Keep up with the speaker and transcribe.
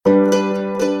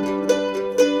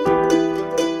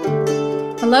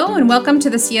Hello and welcome to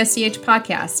the CSCH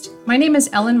podcast. My name is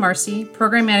Ellen Marcy,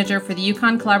 Program Manager for the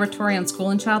UConn Collaboratory on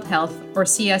School and Child Health, or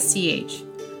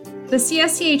CSCH. The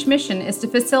CSCH mission is to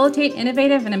facilitate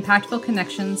innovative and impactful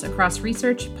connections across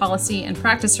research, policy, and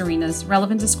practice arenas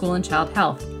relevant to school and child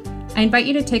health. I invite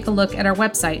you to take a look at our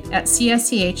website at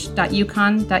csch.uconn.edu.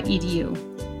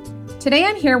 Today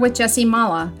I'm here with Jesse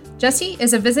Mala. Jesse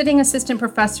is a visiting assistant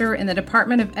professor in the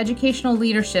Department of Educational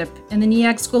Leadership in the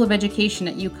NEAG School of Education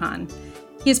at UConn.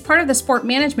 He is part of the Sport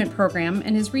Management Program,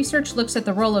 and his research looks at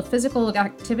the role of physical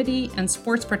activity and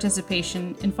sports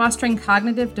participation in fostering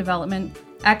cognitive development,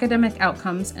 academic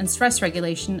outcomes, and stress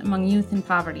regulation among youth in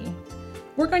poverty.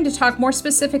 We're going to talk more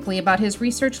specifically about his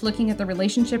research looking at the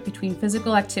relationship between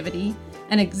physical activity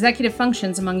and executive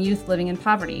functions among youth living in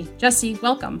poverty. Jesse,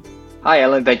 welcome. Hi,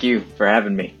 Ellen. Thank you for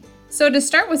having me. So to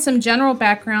start with some general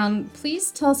background, please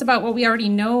tell us about what we already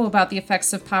know about the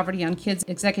effects of poverty on kids'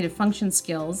 executive function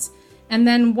skills, and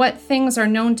then what things are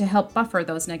known to help buffer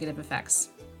those negative effects.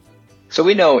 So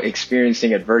we know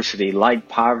experiencing adversity like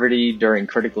poverty during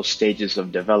critical stages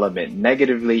of development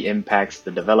negatively impacts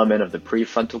the development of the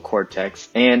prefrontal cortex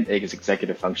and its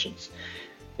executive functions.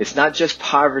 It's not just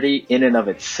poverty in and of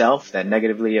itself that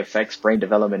negatively affects brain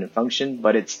development and function,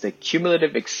 but it's the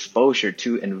cumulative exposure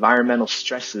to environmental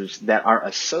stressors that are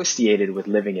associated with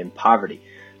living in poverty,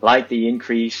 like the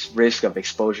increased risk of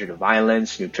exposure to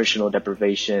violence, nutritional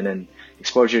deprivation, and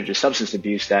exposure to substance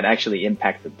abuse that actually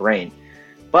impact the brain.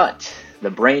 But the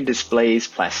brain displays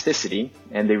plasticity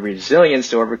and the resilience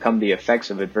to overcome the effects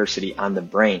of adversity on the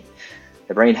brain.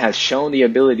 The brain has shown the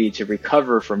ability to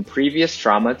recover from previous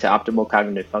trauma to optimal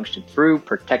cognitive function through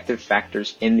protective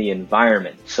factors in the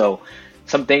environment. So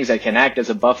some things that can act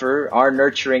as a buffer are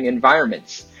nurturing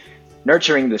environments,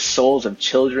 nurturing the souls of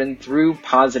children through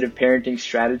positive parenting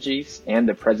strategies and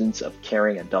the presence of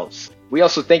caring adults. We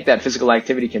also think that physical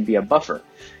activity can be a buffer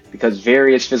because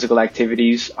various physical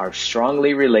activities are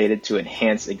strongly related to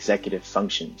enhanced executive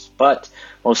functions. But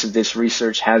most of this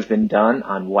research has been done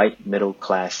on white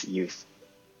middle-class youth.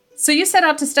 So you set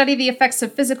out to study the effects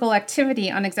of physical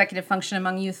activity on executive function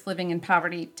among youth living in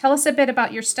poverty. Tell us a bit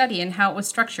about your study and how it was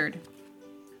structured.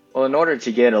 Well, in order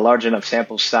to get a large enough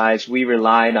sample size, we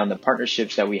relied on the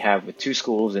partnerships that we have with 2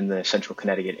 schools in the central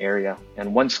Connecticut area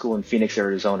and 1 school in Phoenix,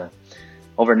 Arizona.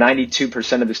 Over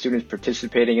 92% of the students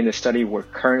participating in the study were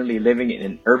currently living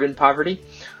in urban poverty.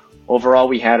 Overall,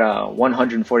 we had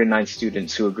 149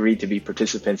 students who agreed to be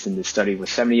participants in this study, with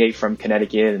 78 from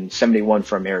Connecticut and 71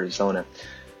 from Arizona.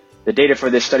 The data for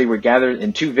this study were gathered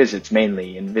in 2 visits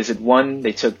mainly. In visit 1,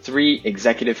 they took 3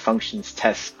 executive functions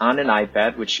tests on an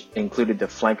iPad, which included the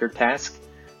flanker task,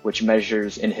 which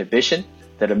measures inhibition,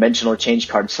 the dimensional change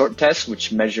card sort test,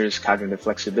 which measures cognitive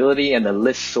flexibility, and the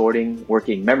list sorting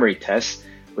working memory test,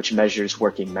 which measures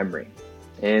working memory.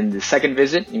 In the second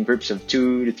visit, in groups of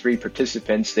 2 to 3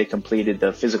 participants, they completed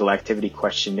the physical activity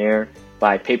questionnaire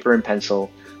by paper and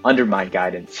pencil under my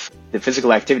guidance. The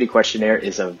physical activity questionnaire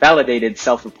is a validated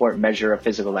self-report measure of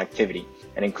physical activity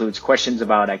and includes questions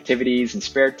about activities in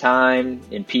spare time,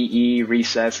 in PE,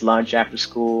 recess, lunch, after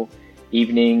school,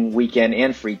 evening, weekend,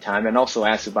 and free time, and also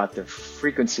asks about the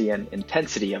frequency and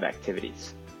intensity of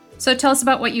activities. So tell us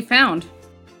about what you found.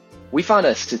 We found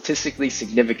a statistically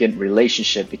significant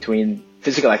relationship between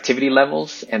physical activity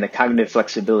levels and the cognitive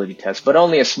flexibility test, but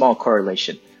only a small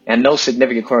correlation, and no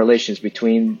significant correlations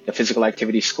between the physical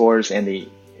activity scores and the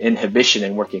inhibition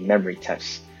and working memory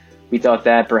tests. We thought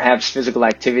that perhaps physical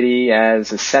activity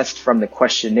as assessed from the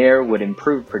questionnaire would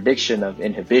improve prediction of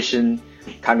inhibition,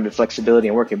 cognitive flexibility,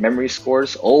 and working memory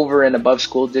scores over and above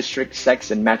school district,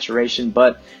 sex, and maturation,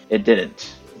 but it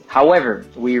didn't. However,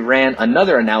 we ran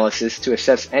another analysis to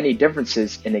assess any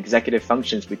differences in executive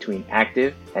functions between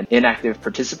active and inactive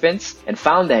participants and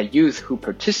found that youth who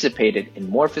participated in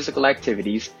more physical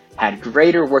activities had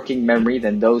greater working memory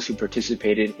than those who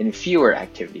participated in fewer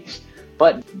activities,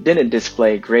 but didn't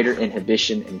display greater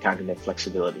inhibition and cognitive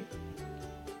flexibility.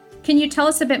 Can you tell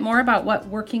us a bit more about what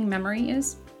working memory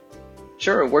is?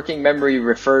 Sure. Working memory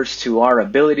refers to our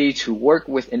ability to work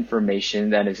with information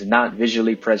that is not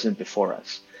visually present before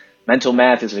us. Mental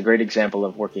math is a great example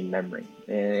of working memory.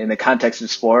 In the context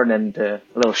of sport, and a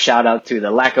little shout out to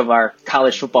the lack of our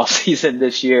college football season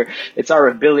this year, it's our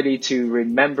ability to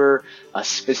remember a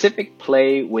specific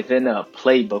play within a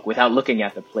playbook without looking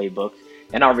at the playbook,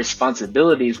 and our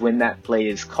responsibilities when that play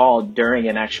is called during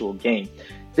an actual game.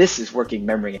 This is working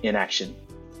memory in action.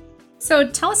 So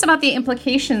tell us about the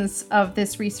implications of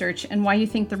this research and why you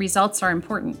think the results are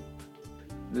important.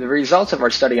 The results of our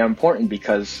study are important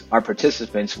because our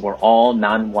participants were all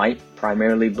non-white,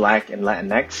 primarily Black and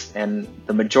Latinx, and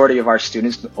the majority of our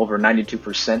students, over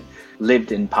 92%,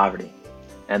 lived in poverty.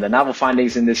 And the novel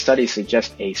findings in this study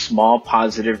suggest a small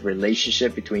positive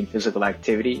relationship between physical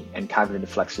activity and cognitive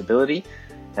flexibility,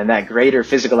 and that greater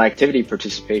physical activity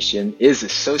participation is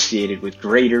associated with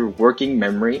greater working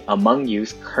memory among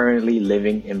youth currently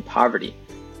living in poverty.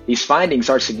 These findings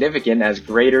are significant as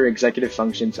greater executive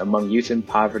functions among youth in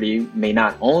poverty may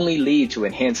not only lead to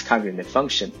enhanced cognitive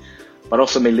function, but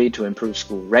also may lead to improved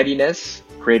school readiness,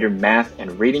 greater math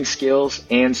and reading skills,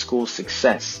 and school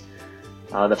success.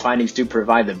 The findings do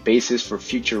provide the basis for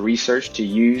future research to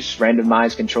use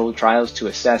randomized controlled trials to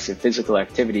assess if physical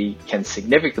activity can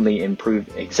significantly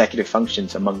improve executive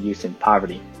functions among youth in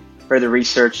poverty. Further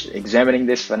research examining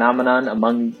this phenomenon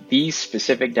among these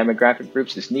specific demographic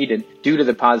groups is needed due to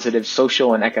the positive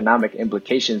social and economic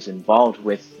implications involved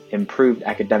with improved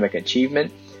academic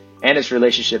achievement and its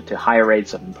relationship to higher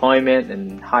rates of employment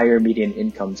and higher median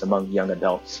incomes among young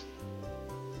adults.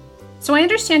 So I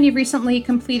understand you've recently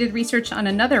completed research on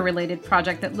another related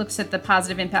project that looks at the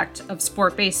positive impact of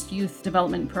sport-based youth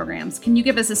development programs. Can you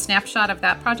give us a snapshot of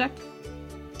that project?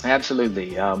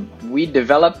 Absolutely. We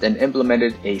developed and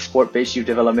implemented a sport-based youth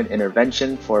development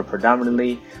intervention for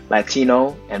predominantly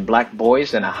Latino and Black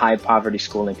boys in a high-poverty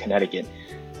school in Connecticut.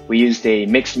 We used a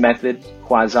mixed method,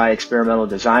 quasi-experimental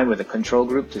design with a control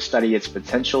group to study its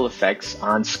potential effects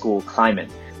on school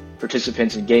climate.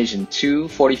 Participants engaged in 2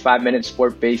 45-minute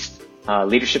sport-based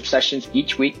leadership sessions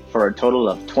each week for a total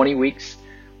of 20 weeks,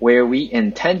 where we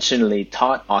intentionally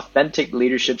taught authentic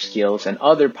leadership skills and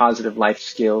other positive life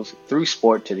skills through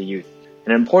sport to the youth.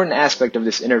 An important aspect of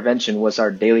this intervention was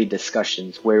our daily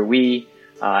discussions, where we,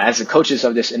 as the coaches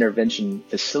of this intervention,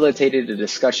 facilitated a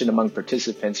discussion among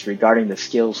participants regarding the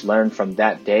skills learned from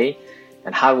that day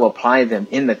and how to apply them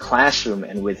in the classroom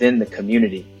and within the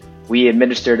community. We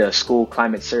administered a school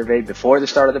climate survey before the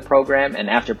start of the program and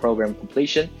after program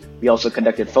completion. We also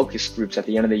conducted focus groups at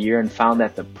the end of the year and found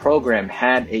that the program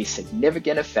had a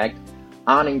significant effect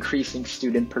on increasing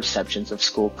student perceptions of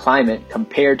school climate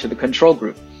compared to the control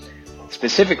group.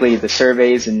 Specifically, the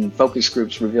surveys and focus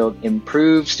groups revealed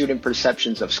improved student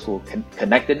perceptions of school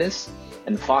connectedness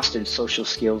and fostered social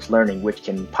skills learning, which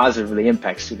can positively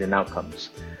impact student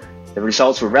outcomes. The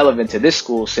results were relevant to this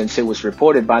school since it was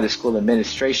reported by the school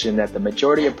administration that the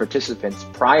majority of participants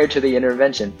prior to the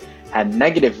intervention had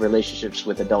negative relationships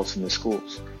with adults in the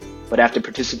schools. But after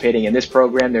participating in this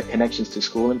program, their connections to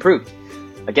school improved,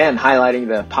 again highlighting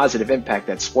the positive impact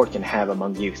that sport can have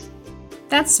among youth.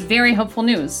 That's very helpful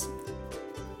news.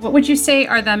 What would you say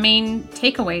are the main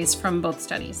takeaways from both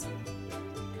studies?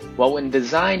 Well, when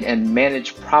designed and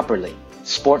managed properly,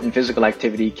 sport and physical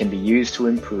activity can be used to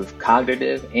improve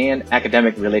cognitive and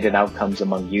academic-related outcomes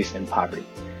among youth in poverty.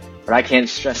 But I can't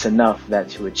stress enough that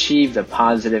to achieve the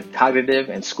positive cognitive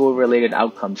and school-related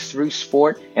outcomes through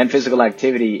sport and physical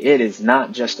activity, it is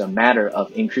not just a matter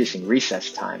of increasing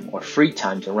recess time or free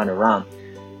time to run around.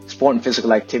 Sport and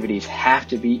physical activities have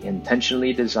to be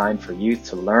intentionally designed for youth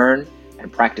to learn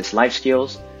and practice life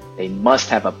skills. They must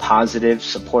have a positive,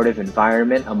 supportive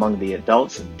environment among the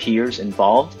adults and peers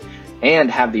involved,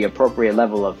 and have the appropriate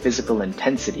level of physical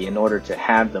intensity in order to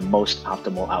have the most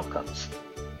optimal outcomes.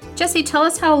 Jesse, tell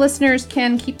us how listeners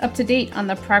can keep up to date on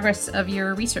the progress of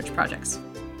your research projects.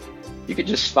 You could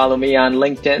just follow me on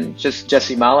LinkedIn, just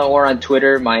Jesse Mala, or on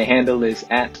Twitter. My handle is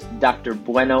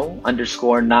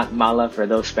 @drbueno_not_mala for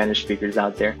those Spanish speakers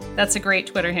out there. That's a great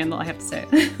Twitter handle, I have to say.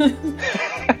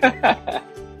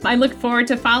 I look forward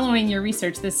to following your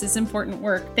research. This is important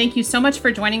work. Thank you so much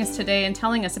for joining us today and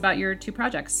telling us about your 2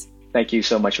 projects. Thank you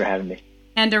so much for having me.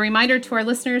 And a reminder to our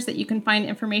listeners that you can find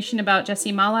information about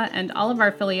Jesse Mala and all of our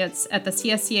affiliates at the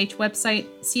CSCH website,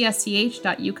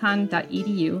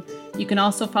 csch.uconn.edu. You can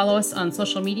also follow us on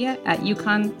social media at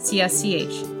UConn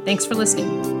CSCH. Thanks for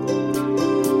listening.